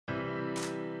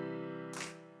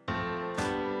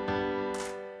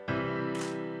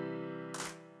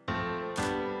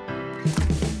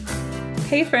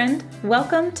Hey friend,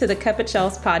 welcome to the Cup at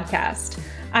Chels podcast.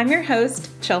 I'm your host,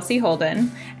 Chelsea Holden,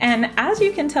 and as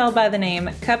you can tell by the name,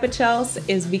 Cup at Chels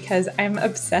is because I'm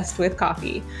obsessed with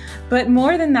coffee. But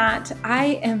more than that,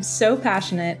 I am so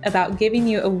passionate about giving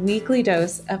you a weekly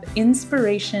dose of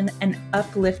inspiration and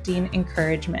uplifting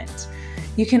encouragement.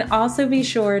 You can also be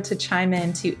sure to chime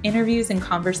in to interviews and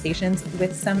conversations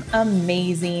with some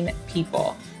amazing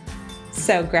people.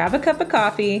 So grab a cup of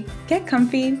coffee, get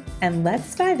comfy, and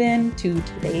let's dive into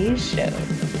today's show.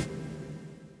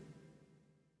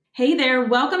 Hey there,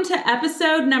 welcome to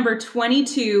episode number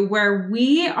 22, where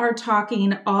we are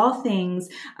talking all things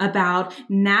about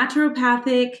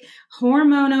naturopathic,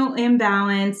 hormonal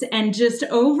imbalance, and just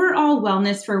overall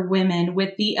wellness for women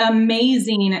with the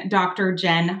amazing Dr.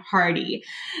 Jen Hardie.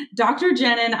 Dr.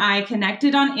 Jen and I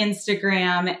connected on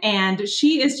Instagram, and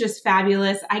she is just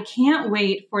fabulous. I can't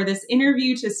wait for this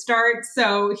interview to start.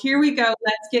 So here we go.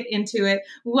 Let's get into it.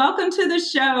 Welcome to the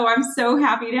show. I'm so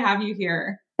happy to have you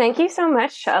here. Thank you so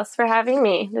much, Chels, for having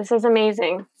me. This is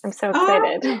amazing. I'm so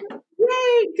excited.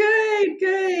 Yay,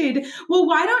 good. Well,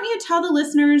 why don't you tell the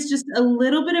listeners just a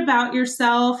little bit about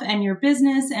yourself and your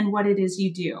business and what it is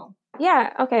you do?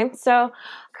 Yeah, okay. So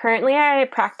currently I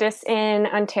practice in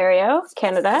Ontario,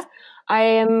 Canada. I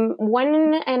am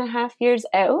 1.5 years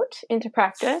out into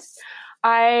practice.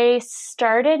 I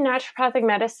started naturopathic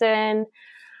medicine.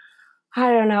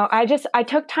 I don't know. I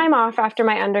took time off after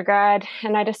my undergrad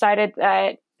and I decided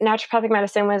that naturopathic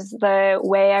medicine was the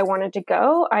way I wanted to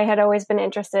go. I had always been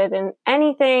interested in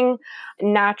anything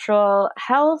natural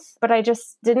health, but I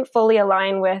just didn't fully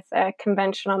align with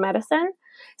conventional medicine.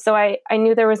 So I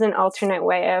knew there was an alternate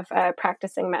way of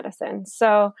practicing medicine.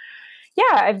 So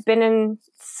yeah, I've been in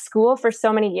school for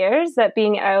so many years that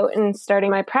being out and starting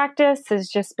my practice has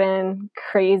just been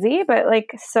crazy, but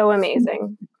like so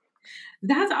amazing.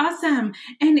 That's awesome.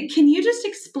 And can you just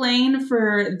explain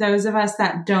for those of us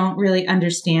that don't really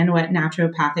understand what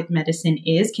naturopathic medicine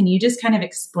is? Can you just kind of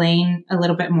explain a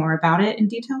little bit more about it in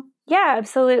detail? Yeah,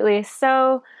 absolutely.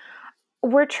 So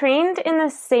we're trained in the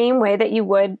same way that you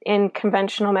would in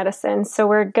conventional medicine. So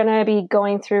we're going to be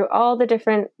going through all the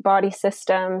different body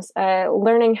systems,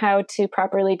 learning how to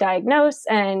properly diagnose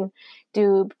and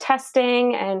do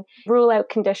testing and rule out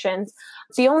conditions.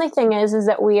 The only thing is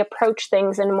that we approach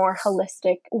things in a more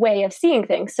holistic way of seeing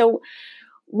things. So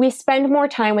we spend more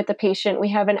time with the patient. We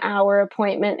have an hour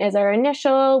appointment as our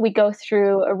initial. We go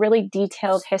through a really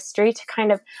detailed history to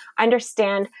kind of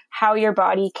understand how your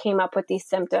body came up with these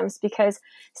symptoms, because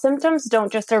symptoms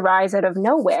don't just arise out of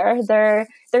nowhere. They're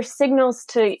signals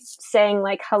to saying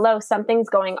like, hello, something's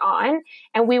going on.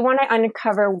 And we want to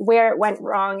uncover where it went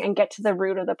wrong and get to the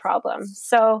root of the problem.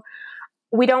 So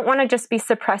we don't want to just be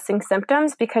suppressing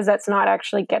symptoms because that's not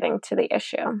actually getting to the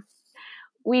issue.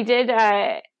 We did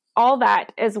all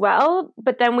that as well,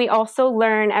 but then we also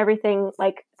learn everything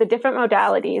like the different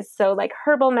modalities. So like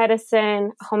herbal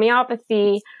medicine,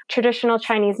 homeopathy, traditional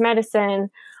Chinese medicine,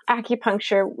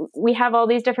 acupuncture. We have all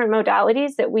these different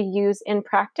modalities that we use in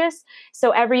practice.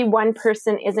 So every one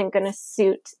person isn't going to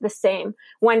suit the same.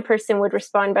 One person would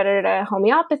respond better to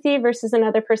homeopathy versus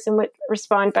another person would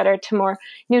respond better to more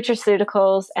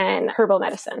nutraceuticals and herbal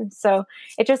medicine. So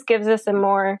it just gives us a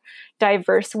more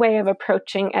diverse way of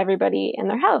approaching everybody in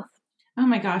their health. Oh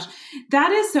my gosh,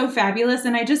 that is so fabulous.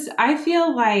 And I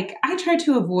feel like I try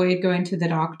to avoid going to the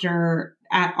doctor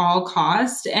at all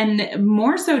cost, and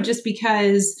more so just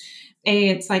because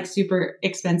it's like super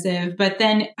expensive, but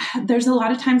then there's a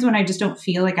lot of times when I just don't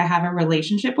feel like I have a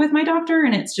relationship with my doctor,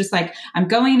 and it's just like I'm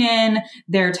going in,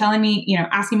 they're telling me,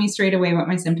 asking me straight away what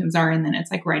my symptoms are, and then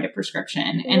it's like write a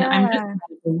prescription. And I'm just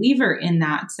a believer in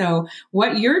that. So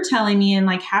what you're telling me, and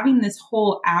like having this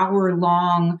whole hour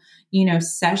long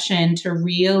session to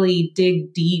really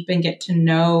dig deep and get to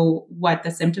know what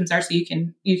the symptoms are so you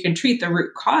can treat the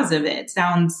root cause of it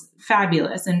sounds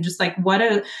fabulous. And just like what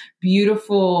a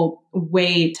beautiful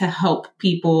way to help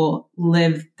people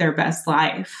live their best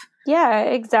life. Yeah,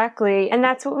 exactly. And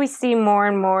that's what we see more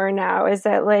and more now is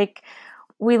that like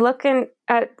we look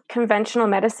at conventional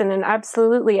medicine and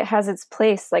absolutely it has its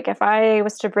place. Like if I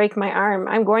was to break my arm,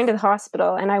 I'm going to the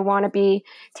hospital and I want to be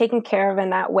taken care of in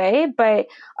that way. But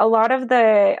a lot of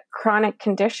the chronic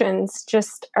conditions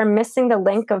just are missing the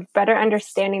link of better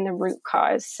understanding the root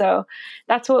cause. So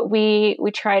that's what we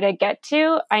try to get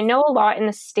to. I know a lot in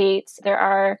the States, there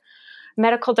are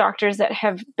medical doctors that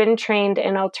have been trained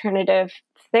in alternative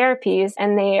therapies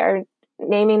and they are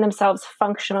naming themselves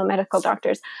functional medical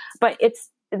doctors, but it's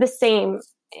the same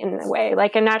in a way,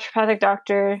 like a naturopathic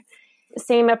doctor,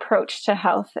 same approach to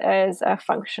health as a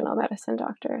functional medicine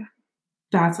doctor.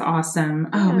 That's awesome.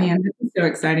 Oh man, this is so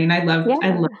exciting. I love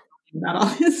talking about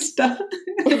all this stuff.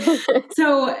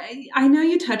 So I know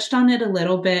you touched on it a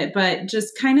little bit, but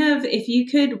just kind of if you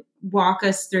could walk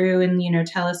us through and,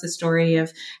 tell us a story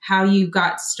of how you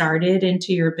got started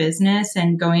into your business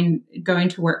and going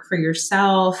to work for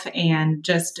yourself and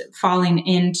just falling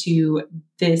into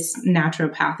this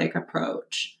naturopathic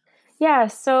approach. Yeah.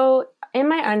 So in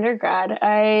my undergrad,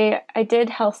 I did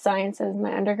health sciences in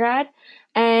my undergrad,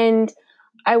 and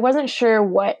I wasn't sure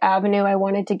what avenue I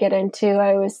wanted to get into.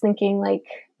 I was thinking like,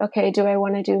 okay, do I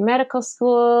want to do medical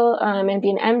school and be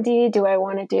an MD? Do I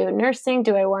want to do nursing?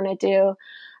 Do I want to do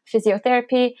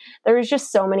physiotherapy? There was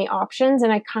just so many options.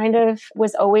 And I kind of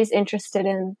was always interested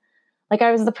in, like,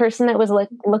 I was the person that was like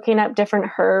looking up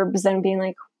different herbs and being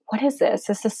like, what is this?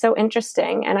 This is so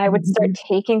interesting. And I would start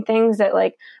taking things that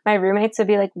like my roommates would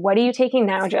be like, what are you taking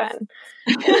now, Jen?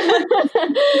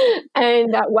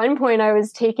 And at one point I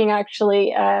was taking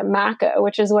actually maca,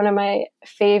 which is one of my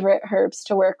favorite herbs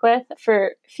to work with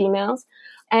for females.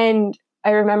 And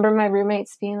I remember my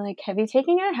roommates being like, have you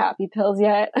taken your happy pills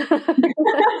yet?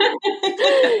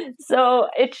 So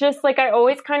it's just like, I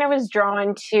always kind of was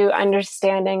drawn to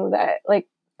understanding that like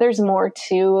there's more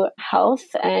to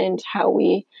health and how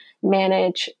we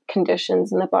manage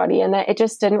conditions in the body. And that it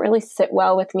just didn't really sit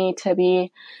well with me to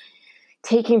be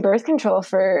taking birth control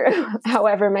for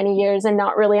however many years and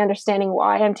not really understanding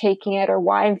why I'm taking it or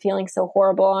why I'm feeling so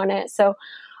horrible on it. So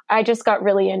I just got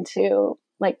really into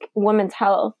like women's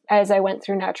health as I went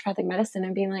through naturopathic medicine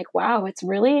and being like, wow, it's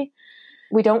really,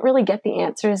 we don't really get the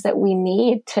answers that we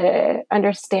need to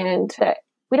understand that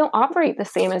we don't operate the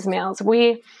same as males.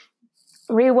 We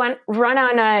run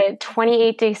on a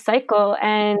 28-day cycle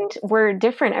and we're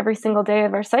different every single day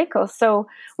of our cycle. So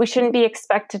we shouldn't be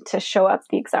expected to show up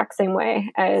the exact same way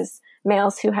as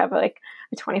males who have like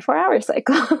a 24-hour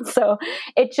cycle. So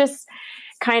it just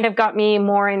kind of got me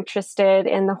more interested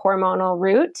in the hormonal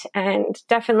route. And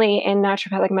definitely in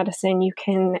naturopathic medicine, you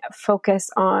can focus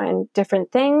on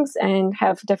different things and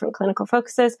have different clinical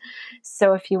focuses.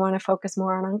 So if you want to focus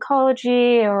more on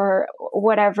oncology or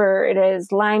whatever it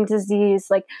is, Lyme disease,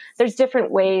 like there's different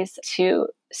ways to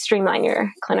streamline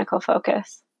your clinical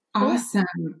focus. Awesome.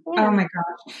 Yeah. Oh my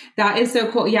gosh. That is so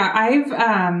cool.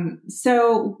 Yeah.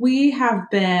 So we have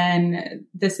been,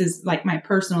 this is like my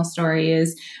personal story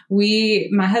is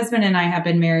my husband and I have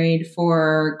been married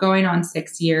for going on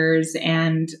 6 years,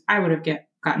 and I would have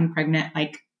gotten pregnant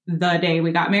like the day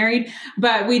we got married,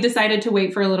 but we decided to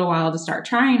wait for a little while to start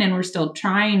trying, and we're still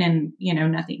trying, and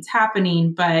nothing's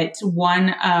happening. But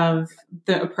one of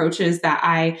the approaches that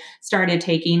I started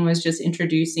taking was just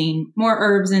introducing more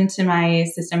herbs into my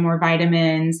system, more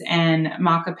vitamins, and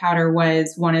maca powder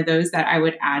was one of those that I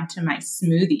would add to my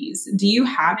smoothies. Do you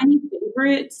have any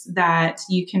favorites that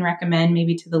you can recommend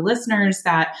maybe to the listeners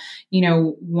that,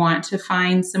 want to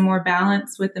find some more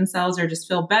balance with themselves or just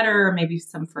feel better, or maybe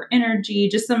some for energy,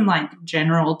 just some like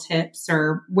general tips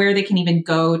or where they can even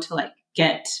go to like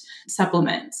get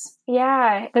supplements?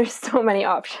 Yeah, there's so many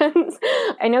options.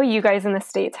 I know you guys in the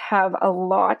States have a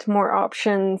lot more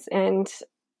options and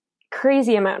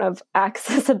crazy amount of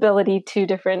accessibility to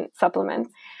different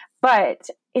supplements. But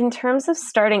in terms of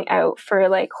starting out for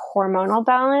like hormonal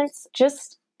balance,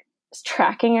 just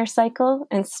tracking your cycle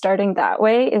and starting that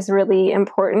way is really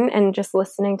important, and just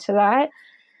listening to that.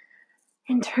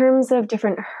 In terms of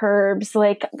different herbs,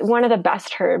 like one of the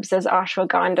best herbs is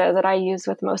ashwagandha that I use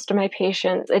with most of my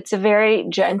patients. It's a very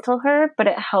gentle herb, but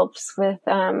it helps with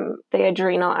the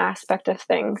adrenal aspect of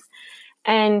things.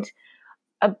 And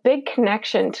a big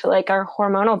connection to like our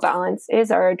hormonal balance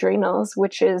is our adrenals,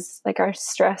 which is like our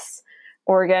stress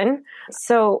organ.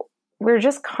 So we're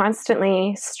just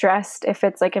constantly stressed if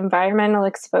it's like environmental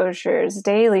exposures,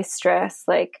 daily stress,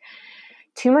 like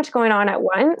too much going on at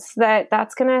once,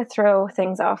 that's going to throw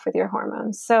things off with your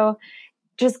hormones. So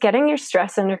just getting your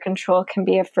stress under control can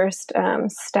be a first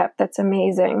step that's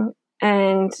amazing.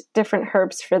 And different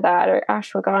herbs for that are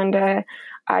ashwagandha.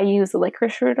 I use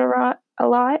licorice root a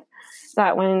lot.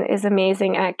 That one is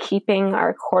amazing at keeping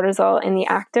our cortisol in the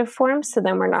active form. So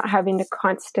then we're not having to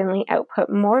constantly output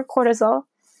more cortisol.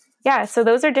 Yeah, so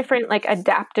those are different like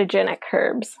adaptogenic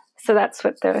herbs. So that's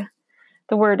what the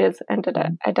word is,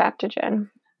 adaptogen.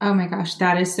 Oh my gosh,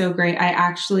 that is so great.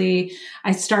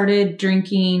 I started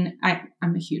drinking,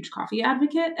 I'm a huge coffee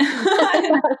advocate.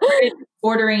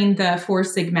 Ordering the Four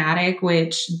Sigmatic,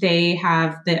 which they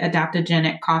have the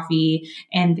adaptogenic coffee,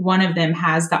 and one of them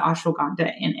has the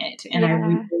ashwagandha in it.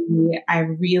 And I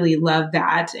really love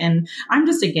that. And I'm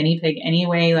just a guinea pig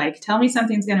anyway. Like, tell me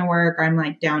something's going to work. I'm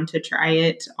like down to try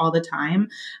it all the time.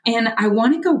 And I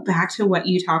want to go back to what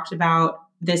you talked about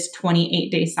this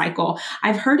 28-day cycle.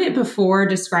 I've heard it before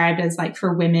described as like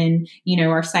for women,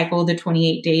 our cycle, the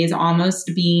 28 days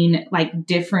almost being like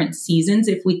different seasons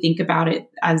if we think about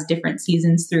it as different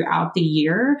seasons throughout the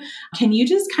year. Can you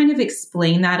just kind of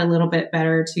explain that a little bit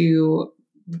better to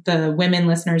the women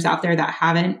listeners out there that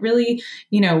haven't really,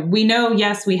 we know,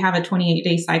 yes, we have a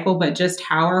 28-day cycle, but just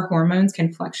how our hormones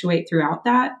can fluctuate throughout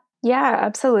that? Yeah,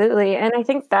 absolutely. And I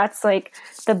think that's like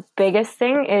the biggest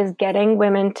thing is getting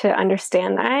women to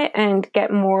understand that and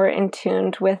get more in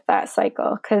tuned with that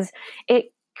cycle, because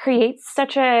it creates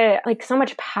such so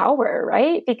much power,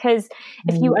 right? Because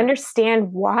if you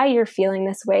understand why you're feeling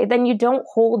this way, then you don't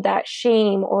hold that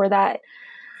shame or that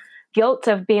guilt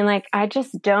of being like, I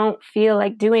just don't feel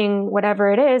like doing whatever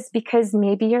it is, because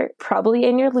maybe you're probably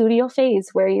in your luteal phase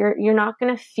where you're not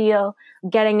going to feel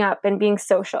getting up and being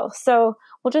social. So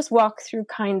we'll just walk through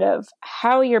kind of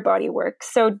how your body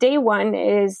works. So day 1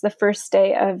 is the first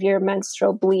day of your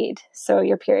menstrual bleed, so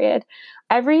your period.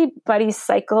 Everybody's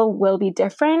cycle will be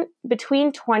different.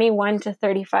 Between 21 to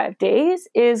 35 days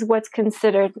is what's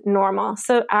considered normal.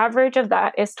 So average of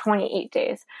that is 28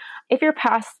 days. If you're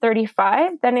past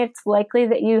 35, then it's likely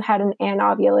that you had an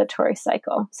anovulatory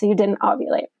cycle, so you didn't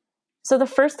ovulate. So the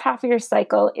first half of your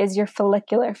cycle is your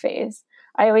follicular phase.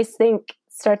 I always think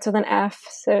starts with an F,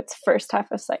 so it's first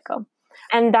half of cycle.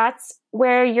 And that's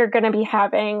where you're going to be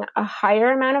having a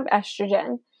higher amount of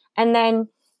estrogen, and then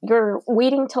you're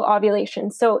waiting till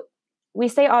ovulation. So we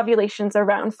say ovulation's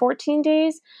around 14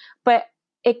 days, but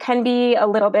it can be a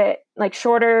little bit like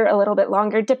shorter, a little bit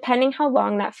longer, depending how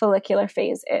long that follicular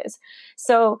phase is.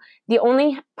 So the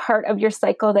only part of your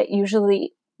cycle that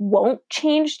usually won't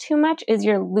change too much is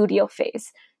your luteal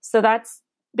phase. So that's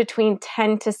between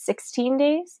 10 to 16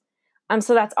 days.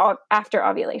 So that's after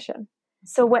ovulation.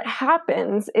 So what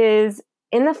happens is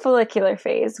in the follicular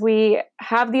phase, we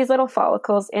have these little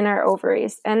follicles in our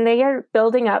ovaries, and they are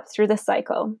building up through the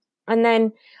cycle. And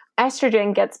then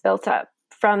estrogen gets built up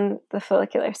from the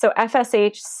follicular. So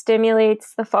FSH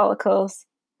stimulates the follicles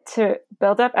to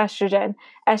build up estrogen.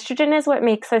 Estrogen is what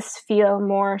makes us feel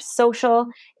more social.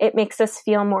 It makes us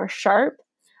feel more sharp.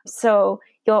 So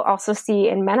you'll also see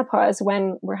in menopause,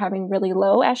 when we're having really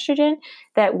low estrogen,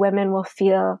 that women will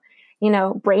feel,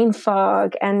 brain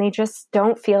fog, and they just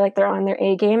don't feel like they're on their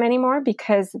A game anymore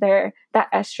because they're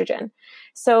that estrogen.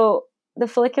 So the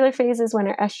follicular phase is when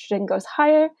our estrogen goes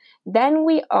higher. Then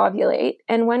we ovulate.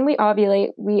 And when we ovulate,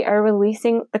 we are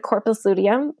releasing the corpus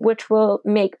luteum, which will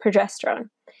make progesterone.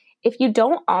 If you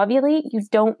don't ovulate, you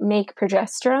don't make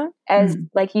progesterone, as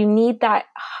like you need that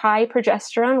high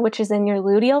progesterone, which is in your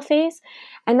luteal phase.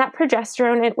 And that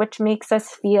progesterone, which makes us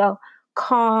feel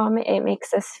calm, it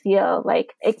makes us feel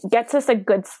like it gets us a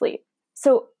good sleep.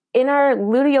 So in our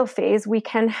luteal phase, we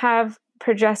can have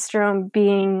progesterone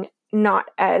being not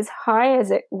as high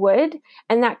as it would,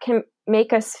 and that can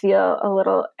make us feel a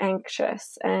little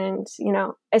anxious, and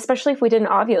especially if we didn't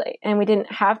ovulate and we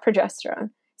didn't have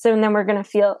progesterone. So then we're going to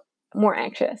feel more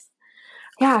anxious.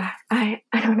 Yeah, I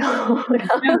don't know.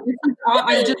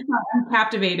 I'm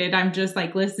captivated. I'm just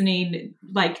like listening,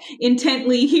 like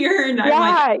intently here, and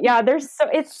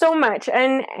it's so much,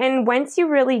 and once you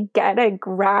really get a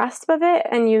grasp of it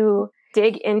and you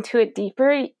dig into it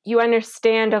deeper, you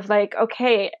understand of like,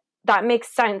 okay, that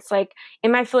makes sense. Like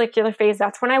in my follicular phase,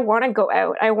 that's when I want to go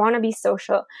out. I want to be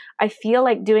social. I feel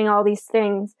like doing all these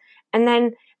things. And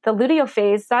then the luteal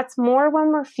phase, that's more when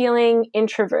we're feeling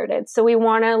introverted. So we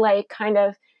want to like kind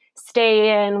of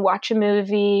stay in, watch a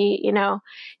movie,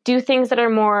 do things that are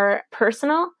more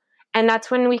personal. And that's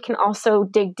when we can also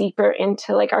dig deeper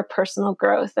into like our personal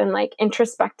growth and like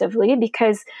introspectively,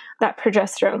 because that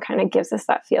progesterone kind of gives us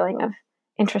that feeling of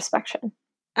introspection.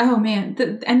 Oh man.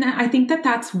 I think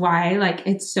that's why like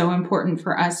it's so important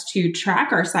for us to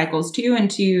track our cycles too. And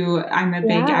I'm a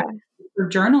big advocate for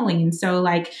journaling. So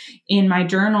like in my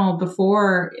journal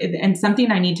before, and something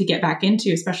I need to get back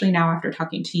into, especially now after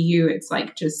talking to you, it's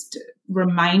like just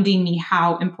reminding me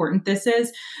how important this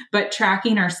is, but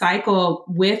tracking our cycle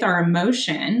with our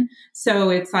emotion. So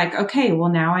it's like, okay, well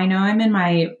now I know I'm in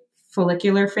my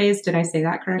follicular phase. Did I say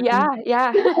that correctly?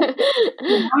 Yeah.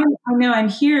 I know I'm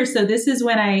here. So this is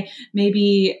when I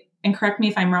maybe, and correct me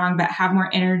if I'm wrong, but have more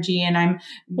energy, and I'm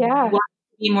want to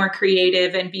be more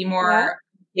creative and be more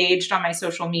engaged on my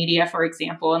social media, for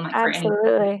example, and like for any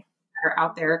that are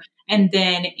out there. And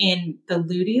then in the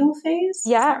luteal phase,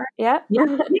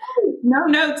 no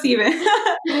notes even.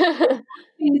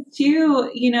 Too,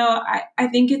 I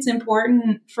think it's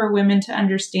important for women to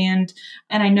understand,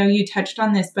 and I know you touched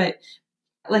on this, but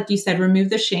like you said, remove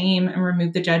the shame and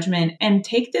remove the judgment and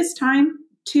take this time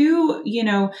two,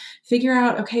 figure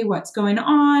out, okay, what's going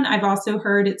on. I've also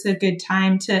heard it's a good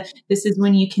time this is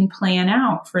when you can plan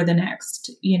out for the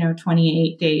next,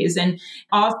 28 days, and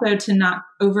also to not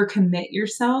overcommit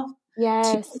yourself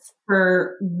Yes.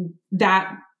 for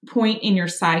that point in your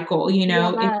cycle,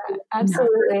 Yeah, if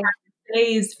absolutely.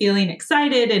 days feeling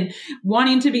excited and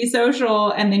wanting to be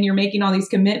social, and then you're making all these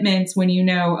commitments when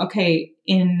okay,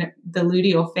 in the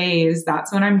luteal phase,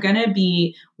 that's when I'm going to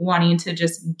be wanting to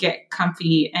just get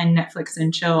comfy and Netflix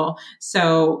and chill.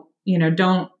 So,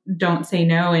 don't say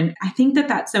no. And I think that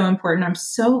that's so important. I'm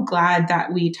so glad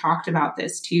that we talked about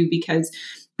this too, because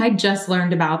I just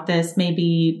learned about this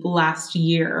maybe last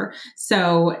year.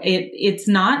 So it's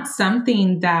not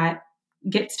something that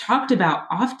gets talked about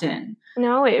often.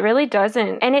 No, it really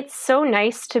doesn't. And it's so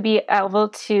nice to be able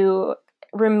to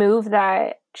remove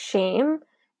that shame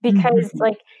because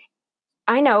Mm-hmm.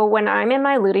 I know when I'm in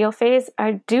my luteal phase,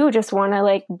 I do just want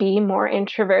to be more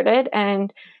introverted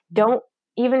and don't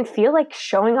even feel like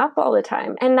showing up all the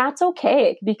time. And that's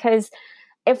okay because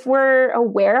if we're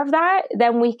aware of that,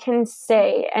 then we can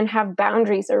say and have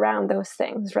boundaries around those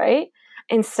things, right?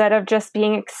 Instead of just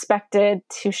being expected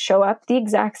to show up the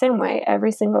exact same way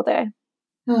every single day.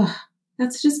 Oh,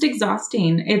 that's just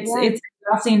exhausting. Yeah. It's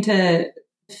exhausting to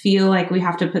feel like we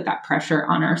have to put that pressure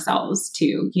on ourselves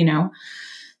too.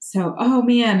 So, oh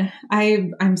man,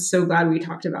 I'm so glad we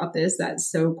talked about this.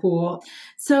 That's so cool.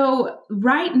 So,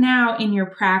 right now in your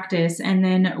practice, and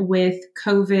then with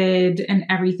COVID and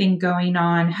everything going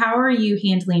on, how are you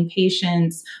handling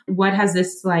patients? What has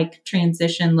this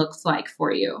transition looks like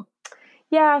for you?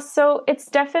 Yeah, so it's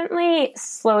definitely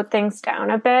slowed things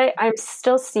down a bit. I'm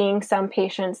still seeing some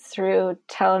patients through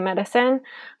telemedicine,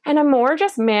 and I'm more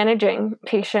just managing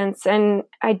patients. And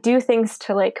I do things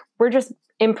we're just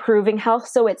improving health.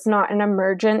 So it's not an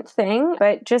emergent thing,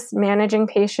 but just managing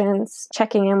patients,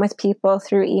 checking in with people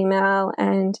through email,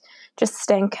 and just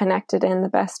staying connected in the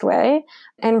best way.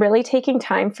 And really taking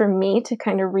time for me to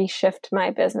kind of reshift my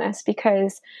business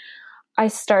because I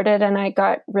started and I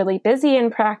got really busy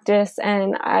in practice.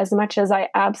 And as much as I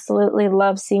absolutely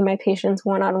love seeing my patients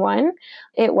one-on-one,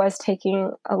 it was taking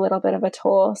a little bit of a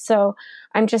toll. So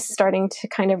I'm just starting to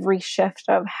kind of reshift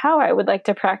of how I would like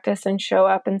to practice and show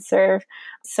up and serve.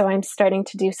 So I'm starting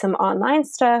to do some online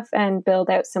stuff and build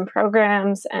out some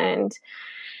programs and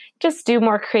just do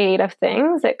more creative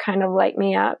things that kind of light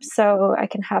me up so I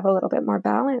can have a little bit more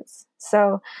balance.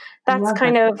 So I that's love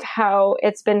kind of how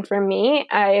it's been for me.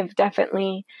 I've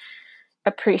definitely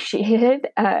appreciated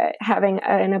having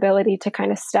an ability to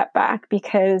kind of step back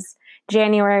because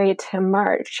January to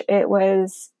March, it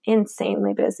was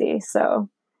insanely busy. So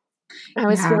I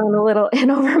was Yeah. feeling a little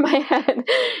in over my head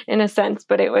in a sense,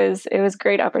 but it was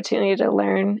great opportunity to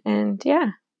learn. And yeah.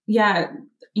 Yeah.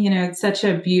 It's such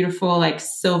a beautiful,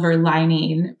 silver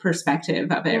lining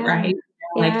perspective of it, Yeah. right?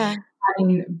 Yeah.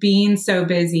 Being so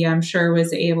busy, I'm sure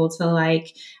was able to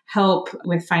help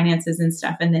with finances and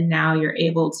stuff. And then now you're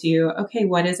able to, okay,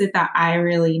 what is it that I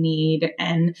really need?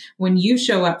 And when you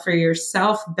show up for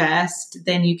yourself best,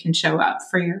 then you can show up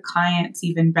for your clients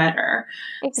even better.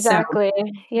 So, Exactly.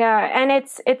 Yeah. And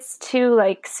it's too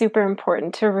super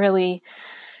important to really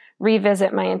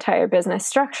revisit my entire business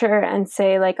structure and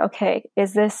say okay,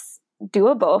 is this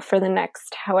doable for the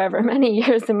next however many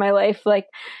years in my life?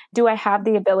 Do I have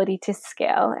the ability to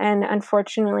scale? And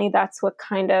unfortunately, that's what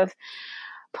kind of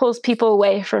pulls people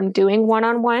away from doing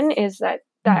one-on-one is mhm.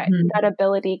 that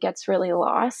ability gets really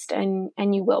lost and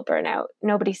you will burn out.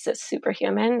 Nobody's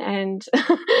superhuman. And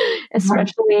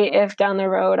especially if down the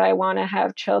road I want to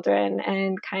have children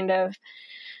and kind of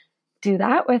do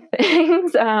that with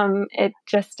things, it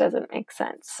just doesn't make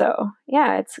sense. So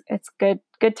yeah, it's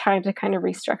good time to kind of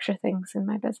restructure things in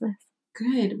my business.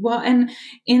 Good. Well, and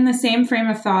in the same frame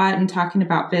of thought and talking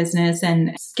about business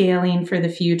and scaling for the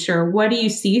future, what do you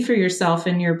see for yourself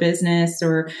in your business,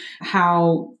 or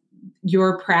how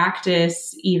your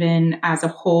practice, even as a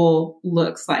whole,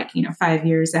 looks like, 5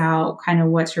 years out? Kind of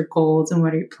what's your goals and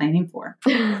what are you planning for?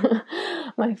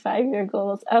 My 5-year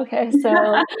goals. Okay,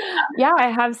 so yeah, I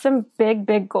have some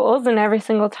big goals, and every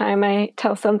single time I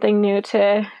tell something new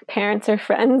to parents or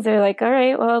friends, they're like, "All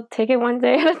right, well, take it one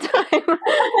day at a time."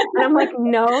 And I'm like,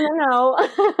 "No, no, no."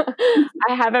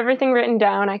 I have everything written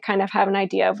down. I kind of have an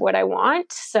idea of what I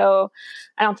want, so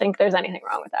I don't think there's anything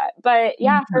wrong with that. But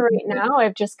yeah, for right now,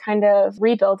 I've just kind of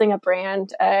rebuilding a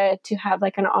brand to have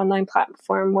an online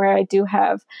platform where I do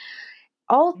have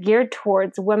all geared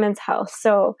towards women's health.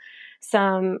 So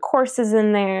some courses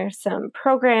in there, some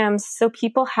programs, so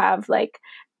people have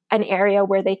an area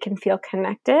where they can feel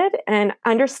connected and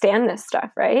understand this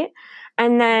stuff, right?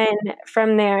 And then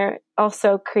from there,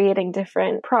 also creating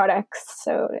different products.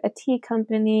 So a tea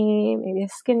company, maybe a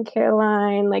skincare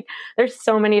line, like there's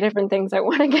so many different things I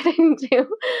want to get into.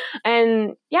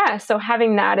 And yeah, so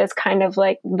having that is kind of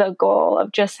like the goal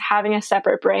of just having a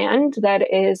separate brand that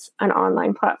is an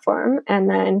online platform, and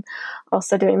then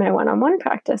also doing my one-on-one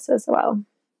practice as well.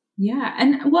 Yeah.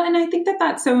 And I think that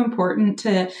that's so important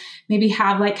to maybe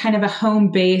have like kind of a home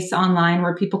base online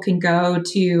where people can go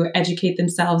to educate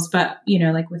themselves, but,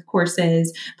 like with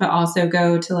courses, but also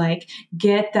go to like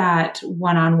get that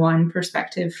one-on-one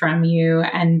perspective from you.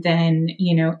 And then,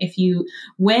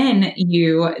 when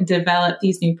you develop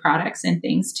these new products and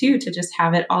things too, to just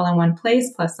have it all in one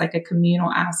place, plus like a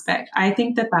communal aspect. I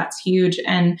think that that's huge.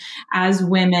 And as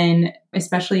women,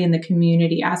 especially in the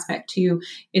community aspect too,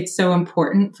 it's so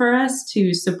important for us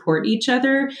to support each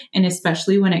other. And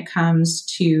especially when it comes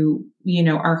to,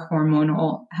 our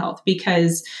hormonal health,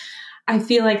 because I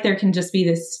feel like there can just be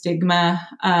this stigma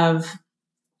of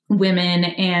women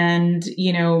and,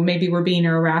 maybe we're being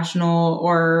irrational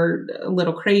or a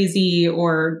little crazy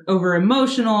or over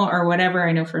emotional or whatever.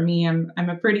 I know for me, I'm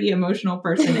a pretty emotional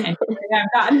person and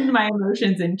I've gotten my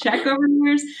emotions in check over the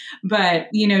years, but,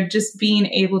 just being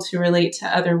able to relate to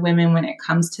other women when it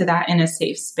comes to that in a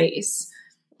safe space.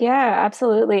 Yeah,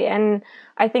 absolutely. And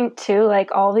I think too,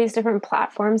 like all these different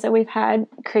platforms that we've had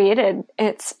created,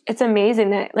 it's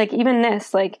amazing that like even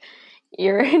this, like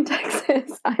you're in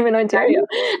Texas, I'm in Ontario,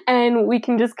 and we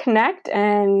can just connect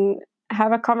and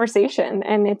have a conversation.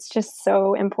 And it's just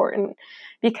so important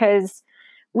because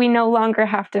we no longer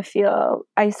have to feel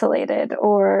isolated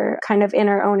or kind of in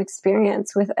our own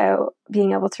experience without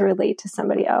being able to relate to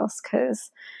somebody else. Because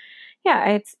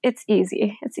yeah, it's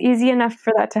easy. It's easy enough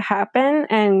for that to happen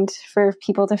and for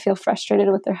people to feel frustrated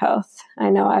with their health.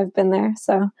 I know I've been there.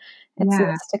 So it's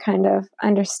nice to kind of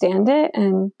understand it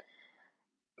and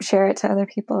share it to other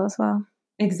people as well.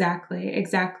 Exactly.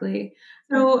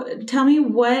 So tell me,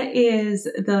 what is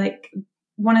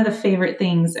one of the favorite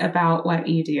things about what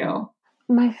you do?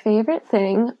 My favorite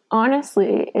thing,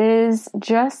 honestly, is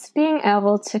just being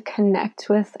able to connect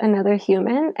with another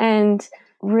human and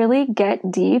really get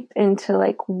deep into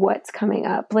like what's coming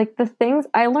up. Like the things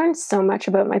I learned so much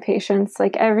about my patients,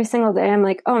 like every single day I'm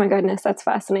like, oh my goodness, that's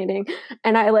fascinating.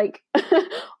 And I like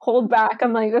hold back.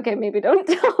 I'm like, okay, maybe don't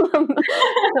tell them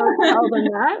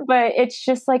that. But it's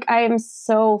just like, I am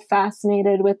so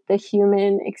fascinated with the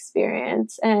human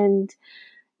experience and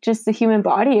just the human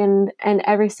body. And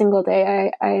every single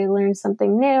day I learn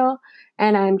something new.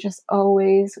 And I'm just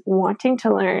always wanting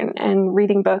to learn and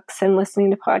reading books and listening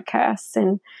to podcasts.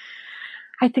 And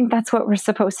I think that's what we're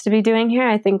supposed to be doing here.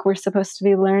 I think we're supposed to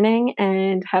be learning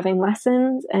and having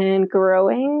lessons and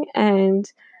growing. And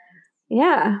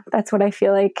yeah, that's what I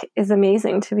feel like is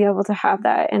amazing, to be able to have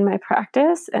that in my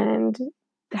practice and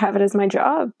have it as my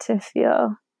job, to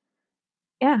feel,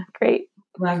 great.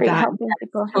 Love that.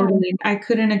 Totally. I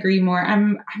couldn't agree more.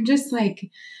 I'm just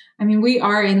like, we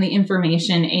are in the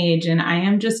information age and I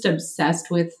am just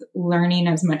obsessed with learning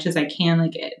as much as I can.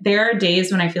 Like there are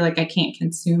days when I feel like I can't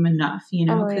consume enough,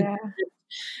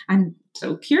 I'm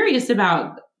so curious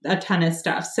about a ton of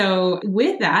stuff. So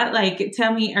with that, like,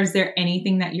 tell me, is there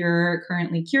anything that you're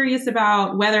currently curious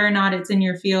about, whether or not it's in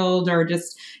your field or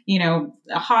just, a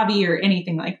hobby or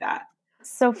anything like that?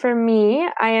 So for me,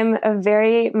 I am a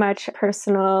very much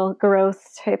personal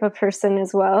growth type of person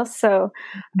as well. So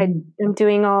I'm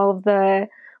doing all of the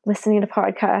listening to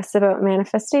podcasts about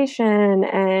manifestation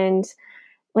and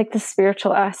like the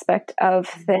spiritual aspect of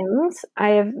things. I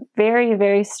have very,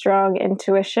 very strong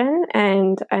intuition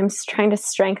and I'm trying to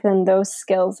strengthen those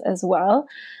skills as well.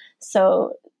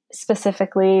 So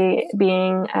specifically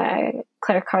being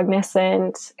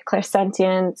claircognizant,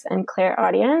 clairsentient, and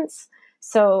clairaudience.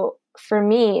 So for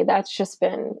me, that's just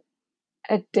been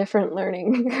a different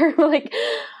learning curve. Like,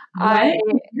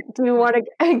 do you want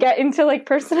to get into like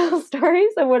personal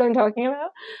stories of what I'm talking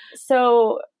about?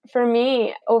 So for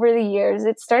me, over the years,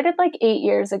 it started like 8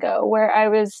 years ago, where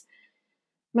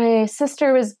my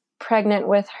sister was pregnant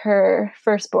with her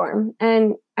firstborn,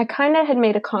 and I kind of had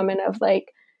made a comment of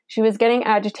like, she was getting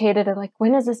agitated and like,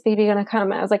 when is this baby going to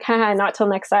come? I was like, haha, not till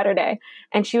next Saturday.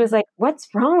 And she was like, what's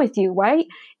wrong with you? Why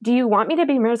do you want me to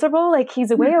be miserable? Like,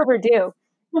 he's way overdue.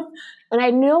 And I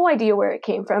had no idea where it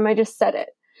came from. I just said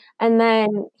it. And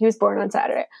then he was born on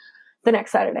the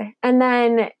next Saturday. And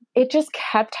then it just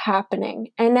kept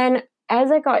happening. And then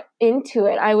as I got into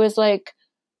it, I was like,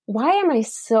 why am I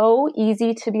so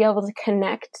easy to be able to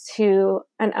connect to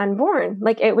an unborn?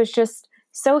 Like, it was just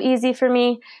so easy for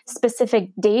me, specific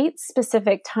dates,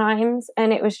 specific times.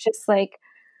 And it was just like,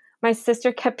 my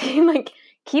sister kept being like,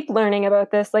 keep learning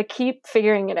about this, like keep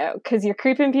figuring it out because you're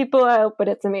creeping people out, but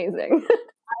it's amazing.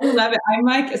 I love it. I'm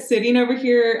like sitting over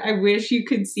here. I wish you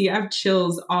could see. I have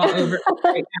chills all over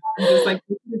right now. I'm just like,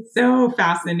 this is so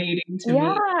fascinating to me.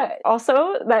 Yeah.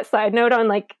 Also, that side note on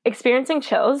like experiencing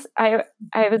chills, I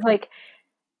was like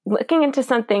looking into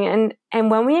something,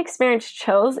 and when we experience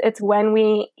chills, it's when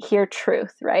we hear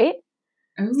truth, right?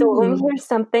 Ooh. So when we hear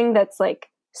something that's like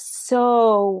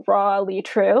so rawly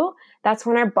true, that's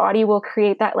when our body will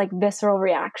create that like visceral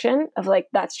reaction of like,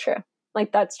 that's true.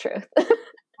 Like, that's truth.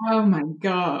 Oh my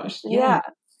gosh. Yeah.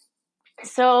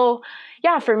 So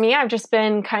yeah, for me, I've just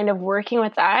been kind of working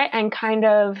with that and kind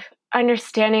of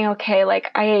understanding, okay,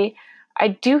 like I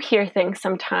do hear things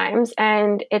sometimes,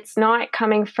 and it's not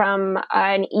coming from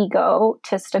an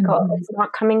egotistical, it's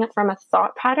not coming from a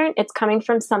thought pattern. It's coming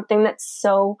from something that's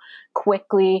so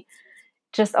quickly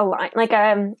just aligned, like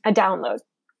a download,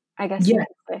 I guess you could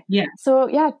say. Yeah. So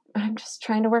yeah, I'm just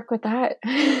trying to work with that.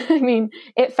 I mean,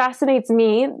 it fascinates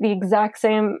me the exact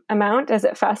same amount as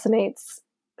it fascinates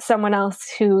someone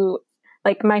else who,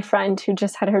 like my friend who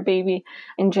just had her baby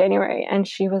in January, and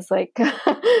she was like,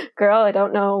 girl, I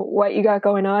don't know what you got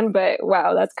going on, but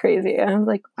wow, that's crazy. And I was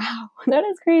like, wow, that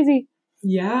is crazy.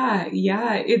 Yeah.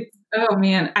 It's, oh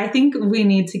man, I think we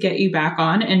need to get you back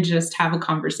on and just have a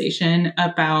conversation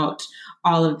about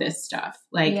all of this stuff.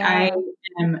 Like I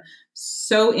am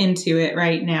so into it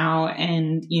right now.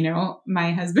 And, you know,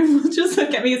 my husband will just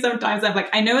look at me sometimes. I'm like,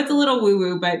 I know it's a little woo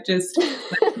woo, but just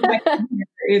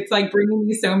it's like bringing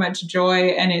me so much joy.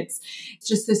 And it's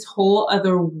just this whole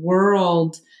other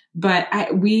world. But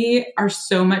we are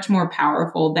so much more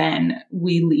powerful than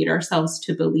we lead ourselves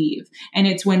to believe. And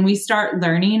it's when we start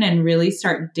learning and really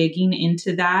start digging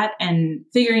into that and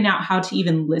figuring out how to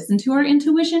even listen to our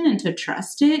intuition and to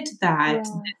trust it, that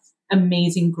this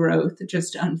amazing growth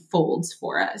just unfolds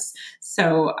for us.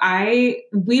 So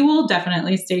we will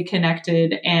definitely stay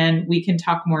connected, and we can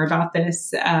talk more about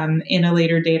this in a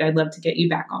later date. I'd love to get you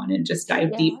back on and just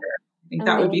dive deeper. I think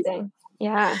that would be fun.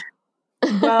 Yeah.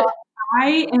 Well,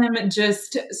 I am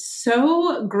just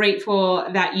so grateful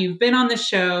that you've been on the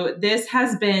show. This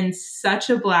has been such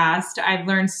a blast. I've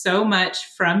learned so much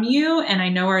from you, and I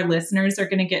know our listeners are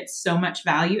going to get so much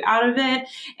value out of it.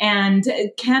 And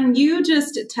can you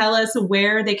just tell us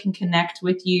where they can connect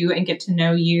with you and get to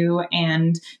know you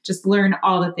and just learn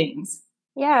all the things?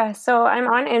 Yeah. So I'm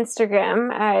on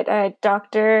Instagram at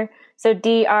dr.jen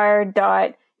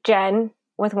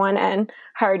with one N,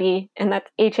 Hardie, and that's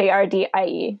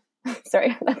Hardie.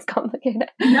 Sorry, that's complicated.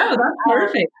 No, that's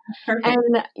perfect.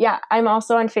 And yeah, I'm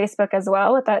also on Facebook as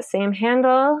well with that same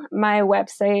handle. My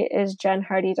website is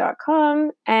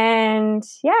jenhardie.com. And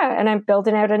yeah, and I'm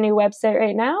building out a new website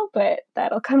right now, but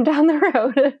that'll come down the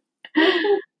road.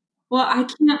 Well, I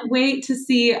can't wait to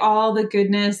see all the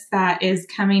goodness that is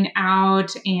coming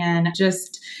out and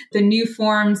just the new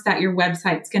forms that your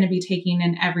website's going to be taking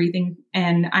and everything.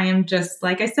 And I am just,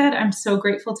 like I said, I'm so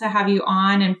grateful to have you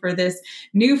on and for this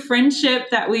new friendship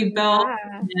that we've built.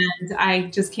 Yeah. And I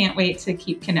just can't wait to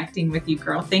keep connecting with you,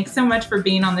 girl. Thanks so much for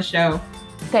being on the show.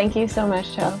 Thank you so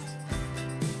much, Chels.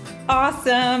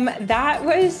 Awesome. That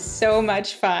was so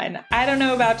much fun. I don't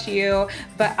know about you,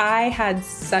 but I had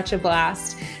such a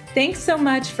blast. Thanks so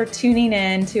much for tuning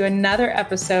in to another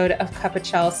episode of Cup of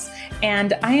Chels.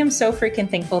 And I am so freaking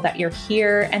thankful that you're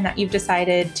here and that you've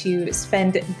decided to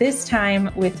spend this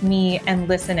time with me and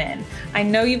listen in. I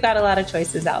know you've got a lot of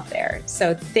choices out there,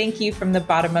 so thank you from the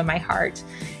bottom of my heart.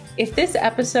 If this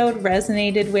episode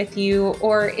resonated with you,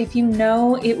 or if you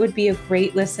know it would be a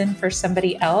great listen for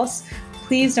somebody else,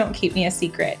 please don't keep me a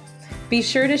secret. Be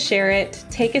sure to share it,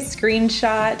 take a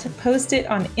screenshot, post it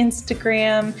on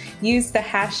Instagram, use the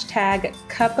hashtag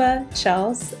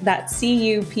CuppaChels, that's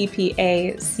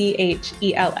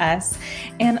CuppaChels,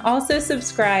 and also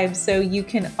subscribe so you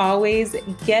can always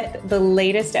get the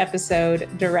latest episode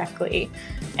directly.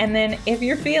 And then if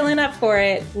you're feeling up for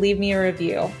it, leave me a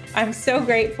review. I'm so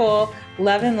grateful.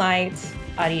 Love and light.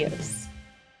 Adios.